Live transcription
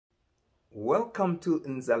Welcome to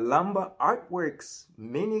Nzalamba Artworks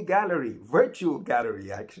mini gallery, virtual gallery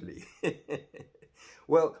actually.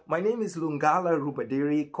 Well, my name is Lungala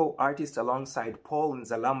Rubadiri, co-artist alongside Paul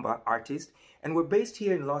Nzalamba, artist, and we're based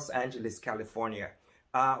here in Los Angeles, California.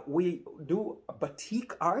 We do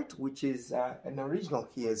batik art, which is an original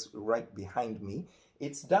here is right behind me.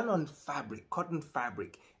 It's done on fabric, cotton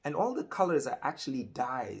fabric, and all the colors are actually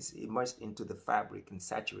dyes immersed into the fabric and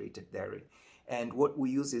saturated therein. And what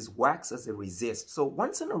we use is wax as a resist. So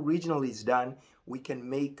once an original is done, we can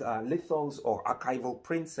make lithos or archival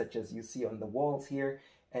prints such as you see on the walls here.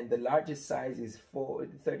 And the largest size is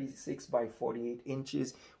 36 by 48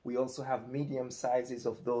 inches. We also have medium sizes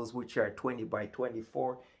of those which are 20 by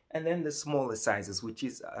 24. And then the smaller sizes, which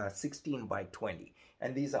is 16 by 20.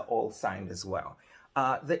 And these are all signed as well.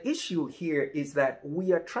 The issue here is that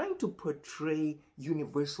we are trying to portray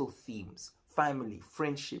universal themes. Family,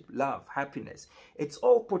 friendship, love, happiness. It's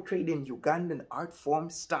all portrayed in Ugandan art form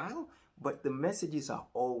style, but the messages are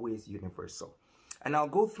always universal. And I'll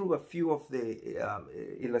go through a few of the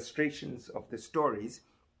illustrations of the stories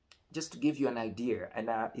just to give you an idea. And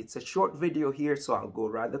it's a short video here, so I'll go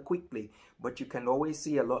rather quickly, but you can always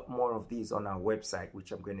see a lot more of these on our website,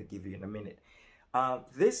 which I'm going to give you in a minute.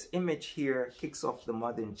 This image here kicks off the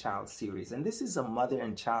Mother and Child series, and this is a mother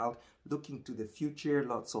and child looking to the future.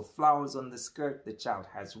 Lots of flowers on the skirt. The child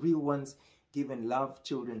has real ones. Given love,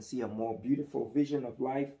 children see a more beautiful vision of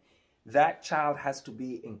life. That child has to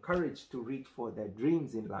be encouraged to reach for their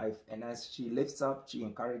dreams in life, and as she lifts up, she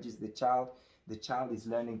encourages the child. The child is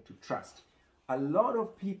learning to trust. A lot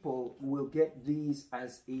of people will get these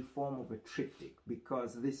as a form of a triptych,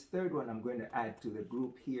 because this third one I'm going to add to the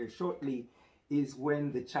group here shortly is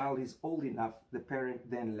when the child is old enough, the parent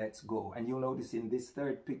then lets go. And you'll notice in this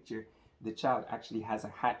third picture, the child actually has a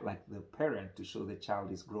hat like the parent to show the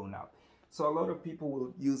child is grown up. So a lot of people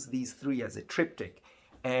will use these three as a triptych.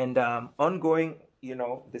 And ongoing, you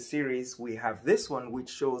know, the series, we have this one which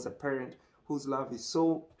shows a parent whose love is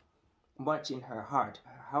so much in her heart.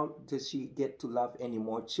 How does she get to love any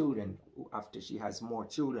more children after she has more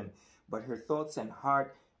children? But her thoughts and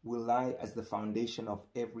heart will lie as the foundation of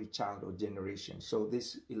every child or generation. So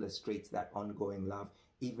this illustrates that ongoing love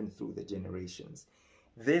even through the generations.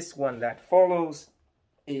 This one that follows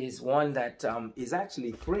is one that is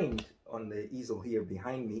actually framed on the easel here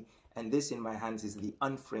behind me. And this in my hands is the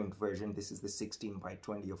unframed version. This is the 16 by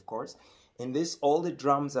 20, of course. In this, all the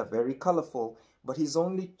drums are very colorful, but he's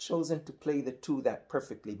only chosen to play the two that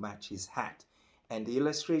perfectly match his hat. And the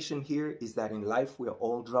illustration here is that in life, we're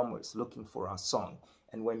all drummers looking for our song.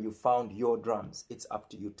 And when you found your drums, it's up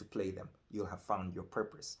to you to play them. You'll have found your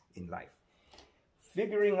purpose in life.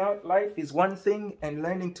 Figuring out life is one thing, and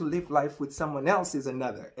learning to live life with someone else is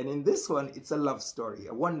another. And in this one, it's a love story,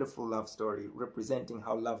 a wonderful love story, representing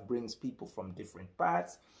how love brings people from different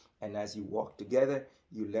paths. And as you walk together,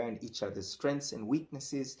 you learn each other's strengths and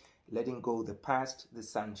weaknesses. Letting go the past, the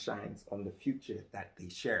sun shines on the future that they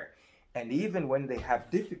share. And even when they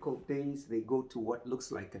have difficult days, they go to what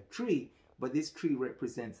looks like a tree, but this tree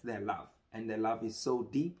represents their love. And their love is so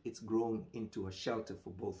deep, it's grown into a shelter for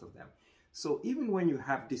both of them. So even when you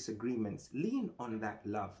have disagreements, lean on that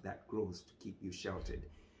love that grows to keep you sheltered.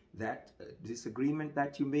 That disagreement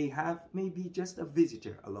that you may have may be just a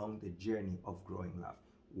visitor along the journey of growing love.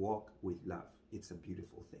 Walk with love. It's a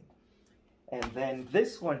beautiful thing. And then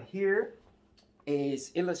this one here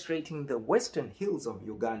is illustrating the western hills of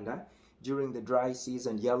Uganda during the dry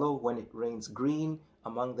season. Yellow when it rains, green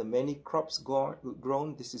among the many crops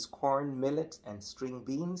grown. This is corn, millet, and string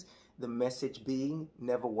beans. The message being,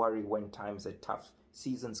 never worry when times are tough.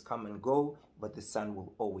 Seasons come and go, but the sun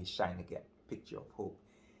will always shine again. Picture of hope.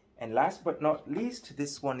 And last but not least,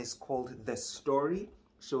 this one is called The Story.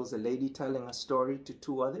 Shows a lady telling a story to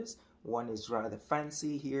two others. One is rather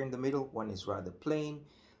fancy here in the middle. One is rather plain.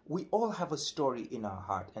 We all have a story in our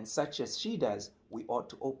heart, and such as she does, we ought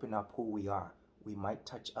to open up who we are. We might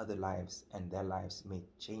touch other lives, and their lives may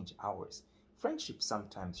change ours. Friendships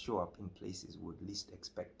sometimes show up in places we would least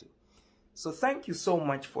expect to. So thank you so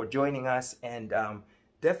much for joining us, and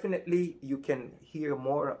definitely you can hear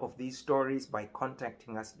more of these stories by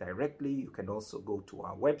contacting us directly. You can also go to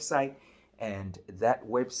our website, and that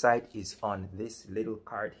website is on this little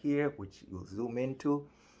card here, which you'll zoom into,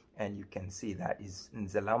 and you can see that is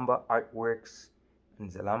Nzalamba Artworks,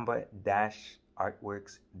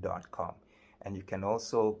 nzalamba-artworks.com. And you can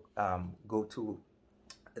also go to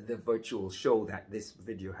the virtual show that this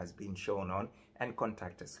video has been shown on and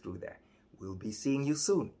contact us through there. We'll be seeing you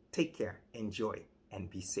soon. Take care, enjoy, and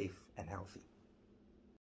be safe and healthy.